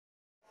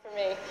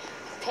me,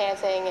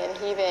 panting and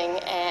heaving,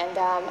 and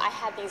I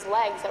had these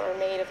legs that were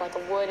made of like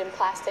a wood and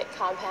plastic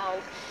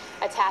compound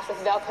attached with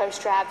Velcro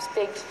straps,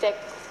 big, thick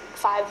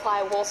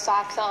 5-ply wool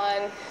socks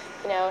on,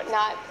 you know,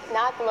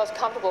 not the most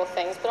comfortable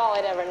things, but all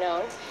I'd ever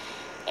known.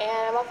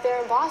 And I'm up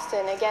there in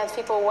Boston against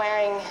people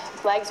wearing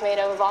legs made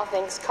of all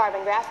things,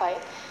 carbon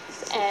graphite,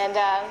 and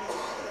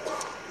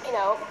you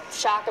know,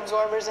 shock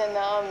absorbers in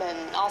them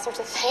and all sorts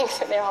of things,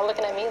 and they're all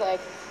looking at me like,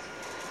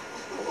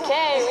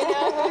 okay, we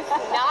know who's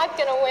not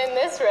going to win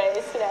this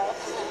race, you know.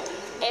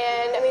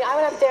 And, I mean, I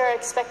went up there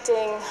expecting,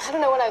 I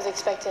don't know what I was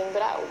expecting,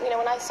 but, you know,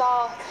 when I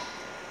saw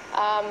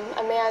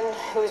a man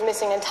who was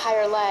missing an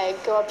entire leg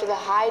go up to the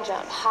high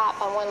jump, hop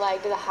on one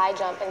leg to the high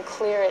jump and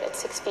clear it at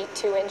 6 feet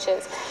 2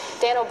 inches.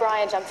 Dan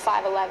O'Brien jumped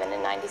 5'11"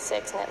 in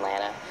 '96 in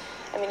Atlanta.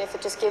 I mean, if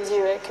it just gives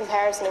you a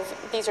comparison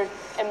of, these are,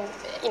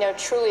 you know,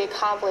 truly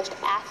accomplished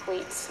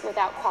athletes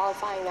without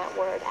qualifying that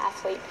word,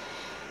 athlete.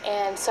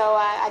 And so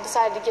I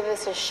decided to give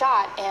this a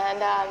shot,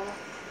 and,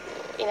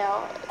 you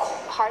know,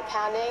 heart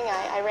pounding,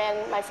 I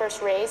ran my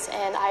first race,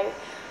 and I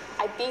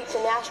beat the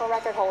national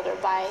record holder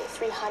by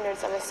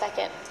 0.03 of a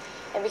second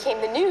and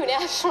became the new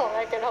national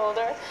record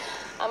holder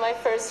on my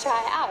first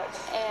try out.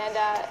 And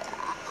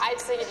I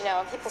just figured, you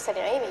know, people said,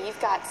 Aimee,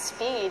 you've got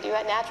speed, you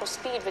got natural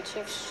speed, but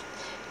you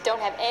don't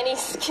have any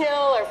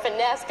skill or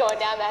finesse going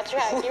down that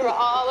track. You were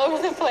all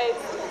over the place.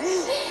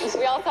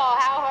 We all saw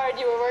how hard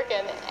you were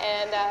working.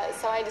 And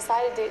so I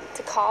decided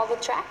to call the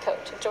track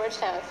coach at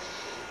Georgetown.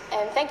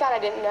 And thank God I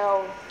didn't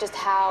know just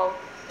how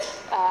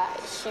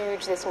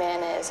huge this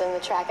man is in the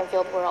track and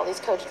field world.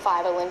 He's coached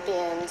 5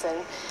 Olympians,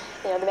 and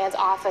you know, the man's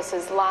office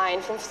is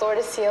lined from floor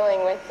to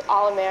ceiling with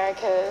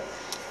All-America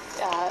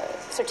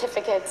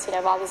certificates, you know,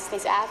 of all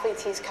these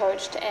athletes he's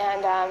coached,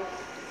 and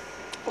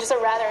just a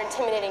rather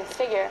intimidating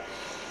figure.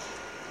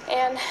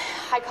 And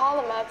I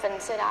called him up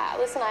and said,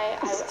 listen, I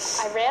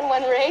ran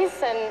one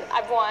race and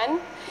I've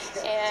won,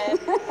 and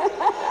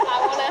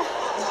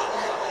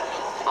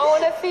I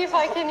want to see if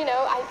I can, you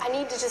know, I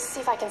need to just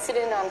see if I can sit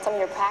in on some of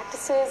your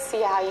practices,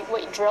 see how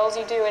what drills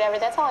you do, whatever.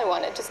 That's all I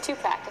wanted, just 2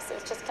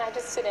 practices. Just, can I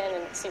just sit in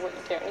and see what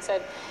you do? And he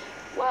said,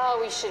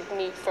 well, we should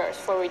meet first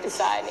before we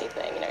decide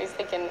anything. You know, he's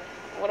thinking,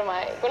 what am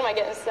I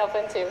getting myself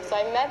into? So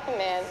I met the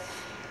man,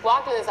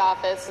 walked in his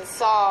office, and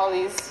saw all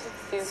these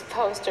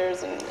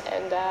posters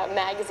and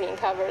magazine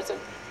covers of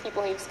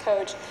people he's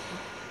coached.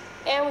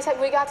 And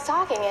we got to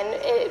talking, and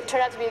it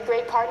turned out to be a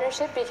great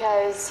partnership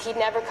because he'd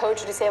never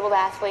coached a disabled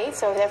athlete,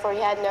 so therefore he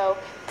had no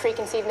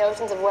preconceived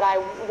notions of what I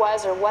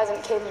was or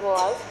wasn't capable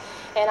of.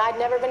 And I'd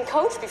never been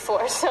coached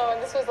before, so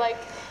this was like,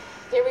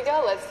 here we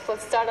go,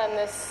 let's start on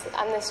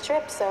this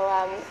trip.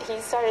 So he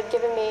started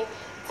giving me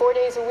 4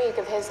 days a week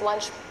of his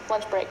lunch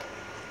break,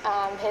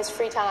 his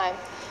free time,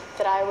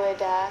 that I would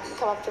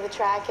come up to the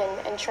track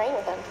and train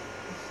with him.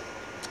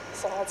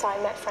 So that's how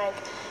I met Frank.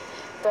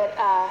 But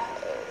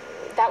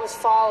that was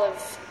fall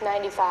of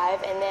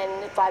 '95, and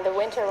then by the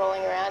winter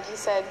rolling around, he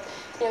said,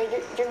 you know,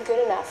 you're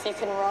good enough. You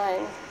can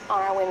run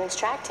on our women's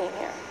track team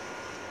here.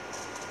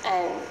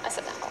 And I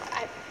said, no,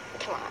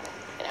 come on.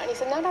 You know, and he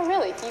said, no,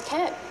 really, you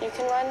can. You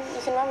can run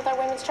with our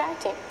women's track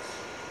team.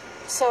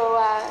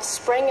 So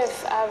spring of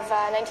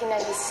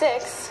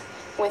 1996,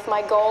 with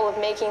my goal of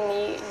making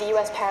the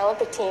U.S.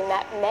 Paralympic team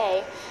that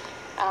May,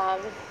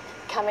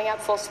 coming up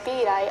full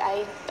speed,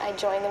 I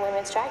joined the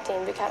women's track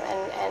team,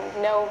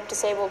 and no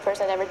disabled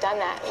person had ever done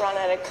that, run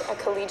at a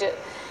collegiate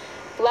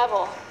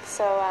level.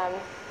 So I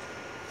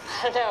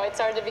don't know, it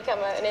started to become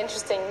an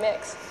interesting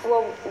mix.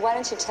 Well, why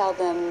don't you tell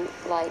them,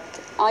 like,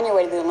 on your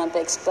way to the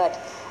Olympics, but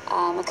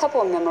a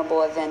couple of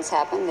memorable events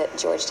happened at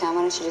Georgetown.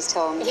 Why don't you just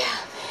tell them? Yeah,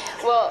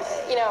 well,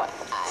 you know,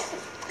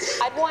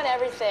 I'd won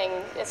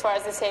everything as far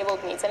as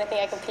disabled meets, anything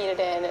I competed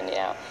in, and, you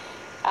know,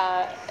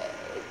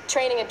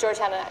 training at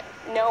Georgetown,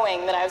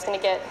 knowing that I was going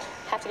to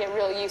have to get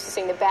real used to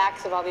seeing the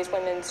backs of all these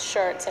women's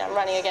shirts, and I'm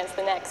running against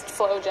the next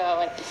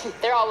FloJo, and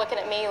they're all looking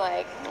at me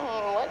like,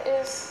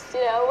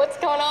 what's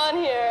going on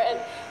here? And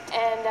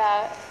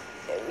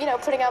you know,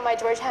 putting on my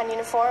Georgetown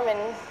uniform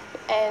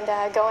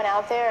and going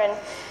out there and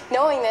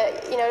knowing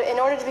that, you know, in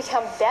order to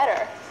become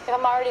better, if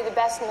I'm already the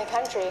best in the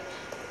country,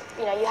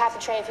 you know, you have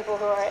to train people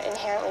who are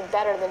inherently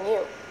better than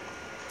you.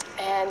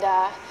 And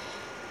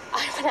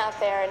I went out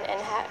there and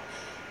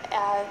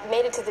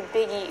made it to the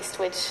Big East,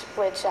 which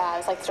was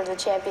like sort of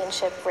the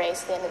championship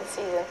race at the end of the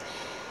season.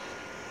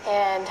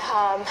 And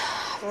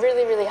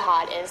really, really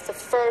hot. And it's the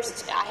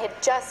first, I had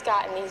just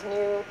gotten these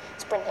new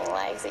sprinting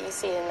legs that you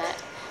see in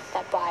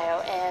that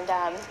bio. And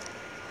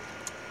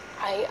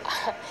I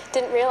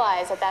didn't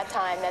realize at that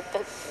time that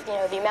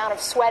the amount of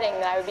sweating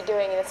that I would be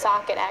doing in the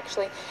socket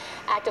actually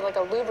acted like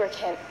a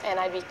lubricant, and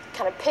I'd be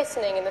kind of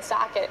pistoning in the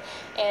socket.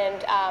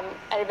 And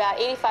at about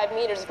 85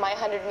 meters of my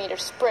 100-meter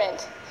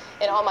sprint,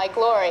 in all my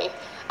glory,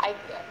 I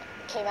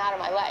came out of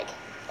my leg,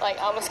 like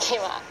almost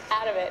came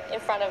out of it in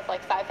front of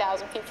like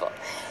 5,000 people.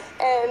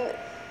 And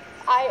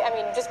I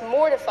mean, just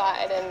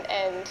mortified,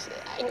 and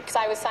because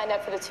I was signed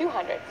up for the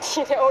 200,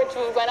 you know, which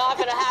went off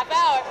in a half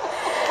hour.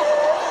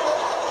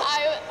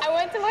 I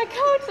went to my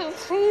coach, and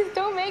please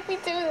don't make me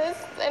do this.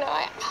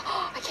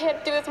 I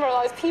can't do this more.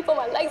 All these people,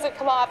 my legs would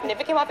come off, and if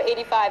it came off at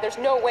 85, there's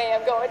no way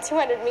I'm going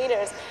 200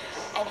 meters.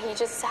 And he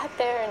just sat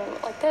there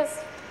and like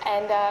this,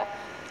 and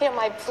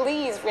my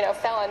pleas,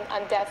 fell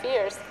on deaf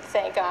ears,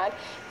 thank God,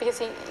 because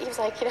he was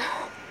like,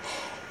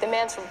 the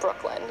man's from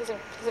Brooklyn. He's a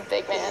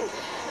big man.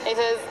 And he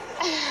says,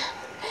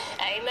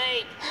 hey,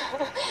 mate,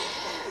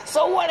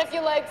 so what if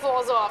your leg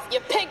falls off? You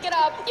pick it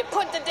up, you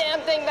put the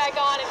damn thing back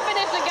on, and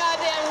finish the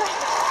goddamn race.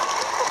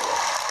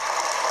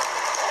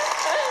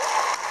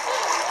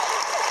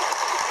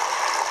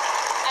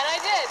 And I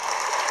did.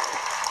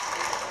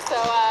 So,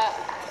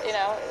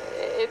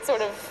 it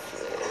sort of,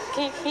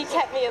 he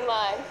kept me in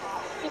line.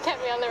 He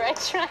kept me on the right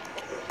track.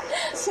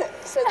 So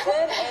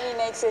then Aimee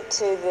makes it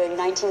to the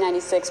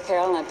 1996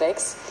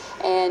 Paralympics,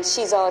 and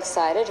she's all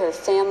excited. Her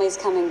family's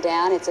coming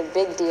down. It's a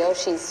big deal.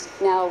 She's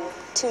now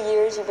 2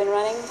 years you've been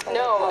running?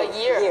 No, a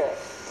year.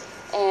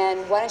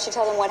 And why don't you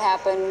tell them what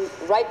happened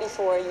right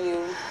before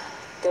you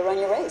go run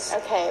your race?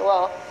 Okay,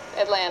 well,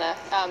 Atlanta.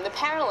 The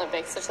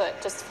Paralympics,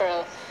 just for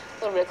a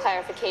little bit of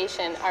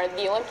clarification, are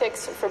the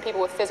Olympics for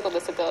people with physical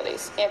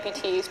disabilities,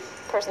 amputees,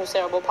 persons with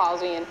cerebral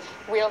palsy, and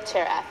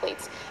wheelchair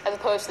athletes, as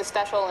opposed to the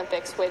Special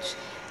Olympics, which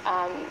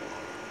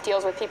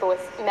deals with people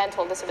with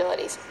mental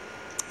disabilities.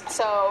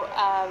 So,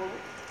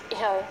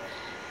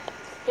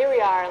 here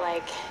we are,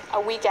 like a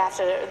week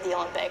after the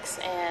Olympics,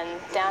 and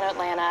down in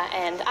Atlanta,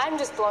 and I'm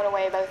just blown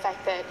away by the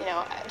fact that,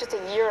 just a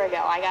year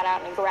ago, I got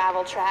out on a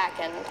gravel track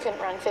and couldn't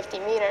run 50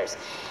 meters.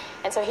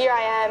 And so here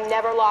I am,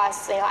 never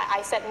lost.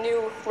 I set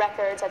new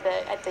records at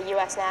the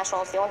U.S.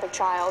 Nationals, the Olympic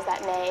trials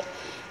that May,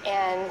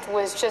 and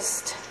was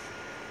just,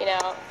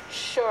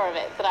 sure of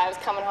it, that I was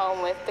coming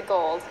home with the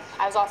gold.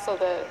 I was also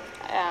the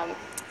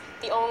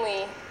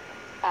only,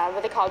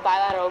 what they call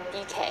bilateral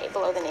BK,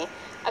 below the knee.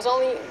 I was the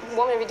only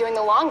woman to be doing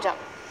the long jump.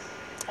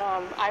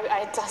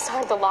 I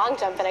started the long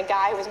jump, and a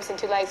guy who was missing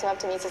 2 legs came up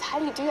to me and says, how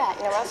do you do that?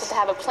 We're supposed to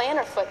have a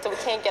plantar foot so we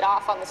can't get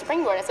off on the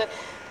springboard. I said,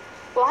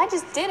 well, I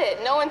just did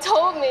it. No one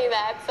told me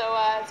that. So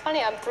it's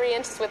funny, I'm 3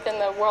 inches within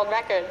the world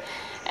record,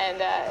 and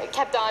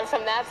kept on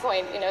from that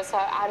point. So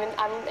I'm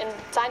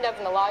signed up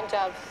in the long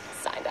jump.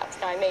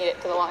 I made it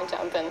to the long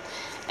jump and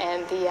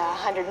the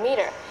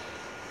 100-meter.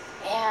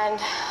 And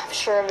I'm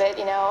sure of it,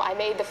 I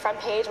made the front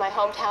page, my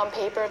hometown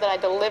paper that I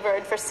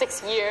delivered for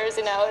 6 years,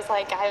 it's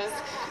like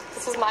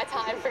this was my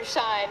time for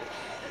shine.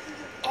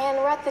 And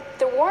we're at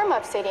the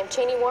warm-up stadium,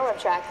 Cheney warm-up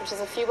track, which is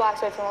a few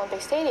blocks away from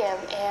Olympic Stadium,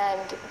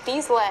 and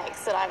these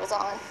legs that I was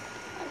on,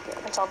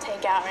 which I'll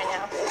take out right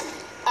now,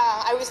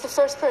 I was the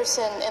first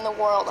person in the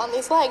world on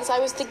these legs. I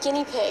was the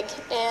guinea pig,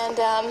 and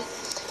I'm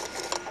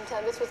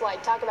telling you, this was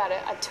like, talk about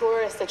a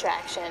tourist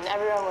attraction.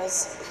 Everyone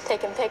was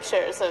taking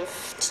pictures of,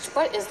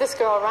 what is this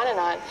girl running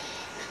on?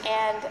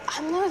 And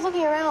I'm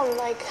looking around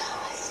like,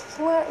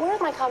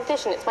 where's my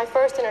competition? It's my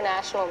first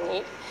international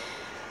meet.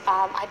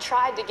 I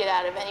tried to get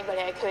out of anybody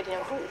I could,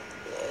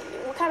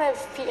 what kind of,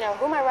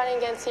 who am I running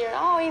against here?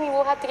 Oh, Aimee,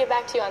 we'll have to get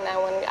back to you on that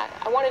one.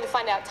 I wanted to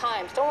find out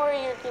times. Don't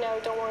worry,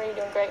 don't worry, you're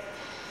doing great.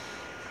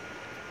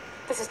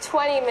 This is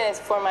 20 minutes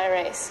before my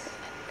race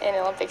in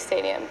Olympic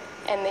Stadium,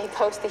 and they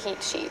post the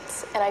heat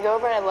sheets. And I go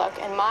over and I look,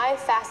 and my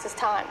fastest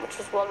time, which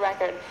was world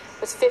record,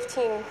 was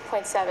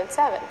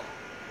 15.77.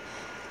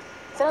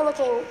 Then I'm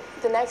looking,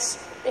 the next,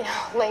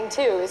 lane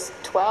 2 is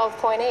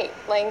 12.8.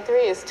 Lane 3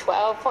 is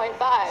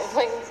 12.5.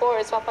 Lane 4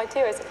 is 12.2.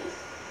 I said,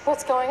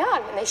 what's going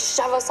on? And they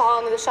shove us all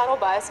into the shuttle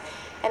bus,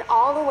 and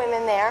all the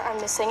women there are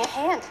missing a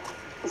hand.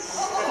 And so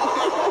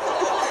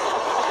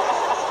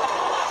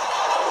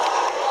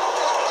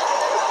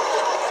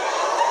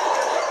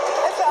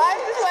I'm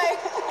just like,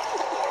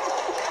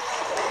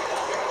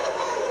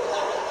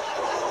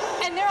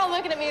 and they're all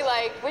looking at me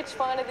like, which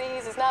one of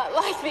these is not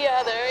like the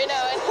other, and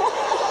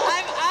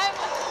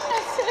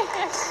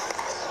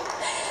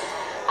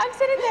I'm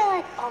sitting there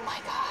like, oh my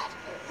God.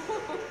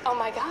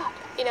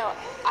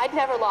 I'd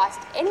never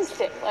lost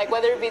anything, like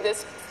whether it be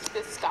this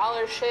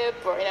scholarship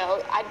or,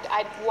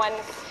 I'd won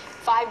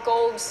 5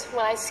 golds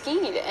when I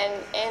skied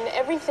and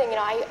everything,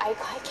 I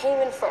came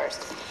in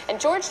first. And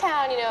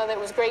Georgetown, that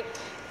was great,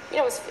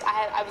 I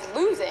was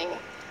losing,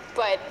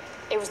 but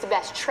it was the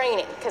best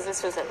training because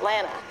this was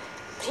Atlanta.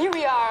 But here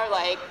we are,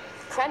 like,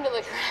 creme de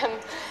la creme,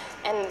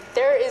 and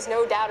there is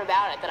no doubt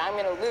about it that I'm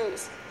going to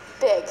lose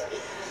big.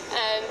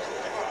 And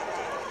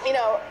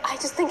I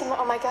just think,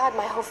 oh my God,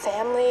 my whole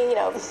family,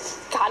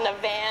 got in a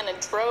van and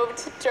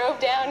drove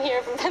down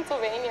here from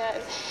Pennsylvania.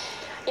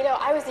 And,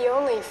 I was the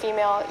only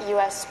female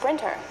U.S.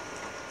 sprinter.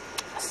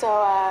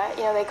 So,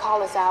 they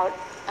called us out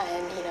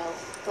and,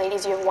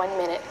 ladies, you have 1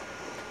 minute.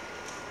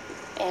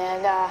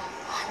 And I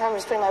remember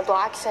just putting my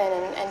blocks in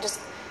and just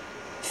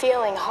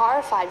feeling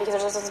horrified because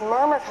there's this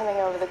murmur coming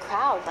over the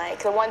crowd,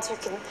 like the ones who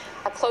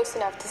are close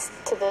enough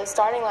to the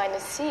starting line to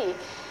see.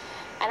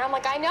 And I'm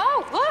like, I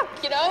know, look,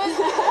 this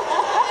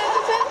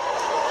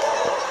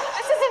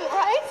isn't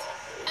right.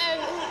 And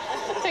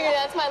I figured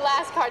that's my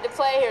last card to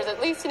play here is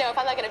at least, if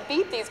I'm not going to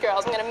beat these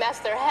girls, I'm going to mess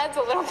their heads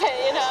a little bit,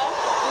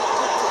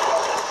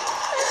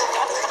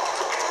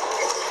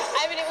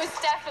 I mean, it was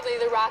definitely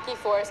definitely the Rocky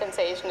IV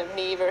sensation of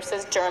me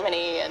versus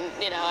Germany, and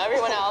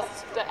everyone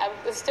else,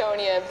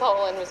 Estonia,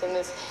 Poland was in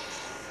this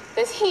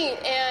heat,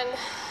 and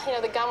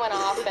the gun went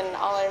off, and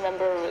all I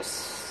remember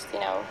was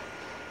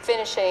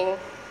finishing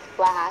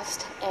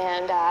last,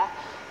 and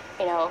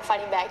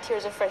fighting back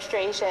tears of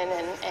frustration,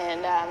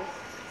 and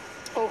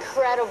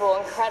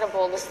incredible,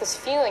 this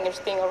feeling of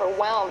just being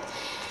overwhelmed.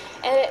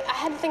 And I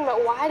had to think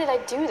about, why did I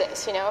do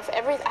this?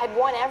 If I'd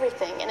won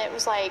everything, and it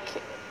was like,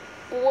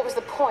 what was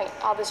the point?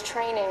 All this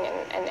training,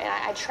 and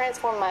I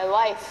transformed my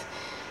life.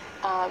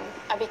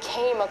 I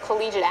became a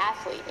collegiate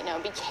athlete,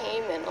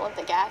 became an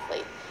Olympic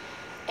athlete.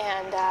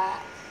 And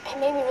it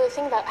made me really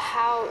think about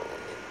how,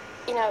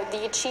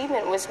 the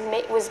achievement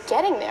was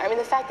getting there. I mean,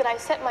 the fact that I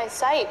set my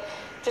sight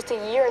just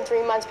a year and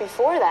 3 months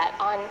before that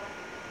on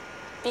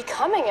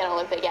becoming an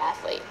Olympic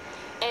athlete,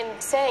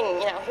 and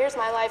saying, here's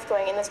my life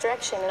going in this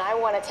direction, and I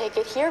want to take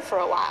it here for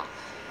a while.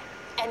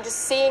 And just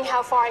seeing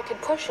how far I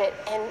could push it,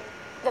 and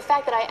the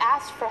fact that I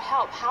asked for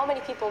help, how many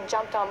people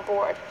jumped on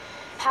board,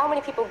 how many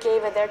people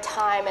gave it their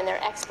time and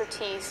their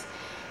expertise,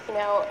 and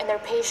their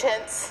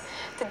patience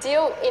to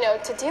deal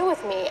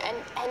with me, and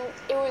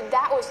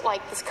that was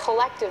like this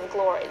collective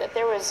glory, that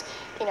there was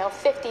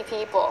 50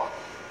 people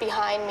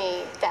behind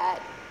me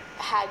that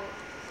had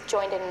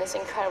joined in this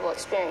incredible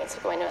experience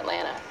of going to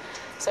Atlanta.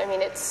 So I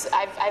mean,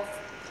 I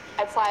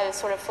apply this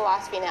sort of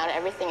philosophy now to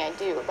everything I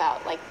do,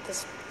 about like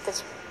this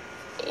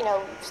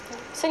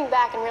sitting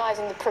back and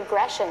realizing the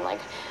progression, like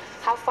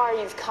how far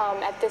you've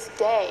come at this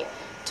day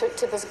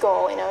to this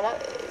goal.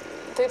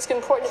 It's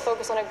important to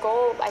focus on a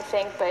goal, I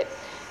think, but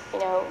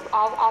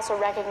I'll also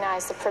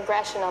recognize the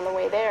progression on the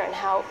way there, and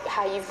how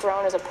you've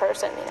grown as a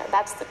person.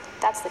 That's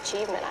the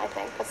achievement, I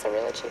think. That's the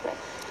real achievement.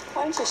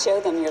 Why don't you show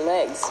them your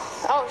legs?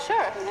 Oh,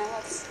 sure.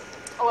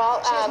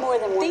 Well, she has more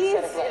than one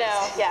set of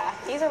legs. Yeah,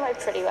 these are my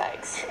pretty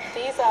legs.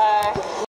 These are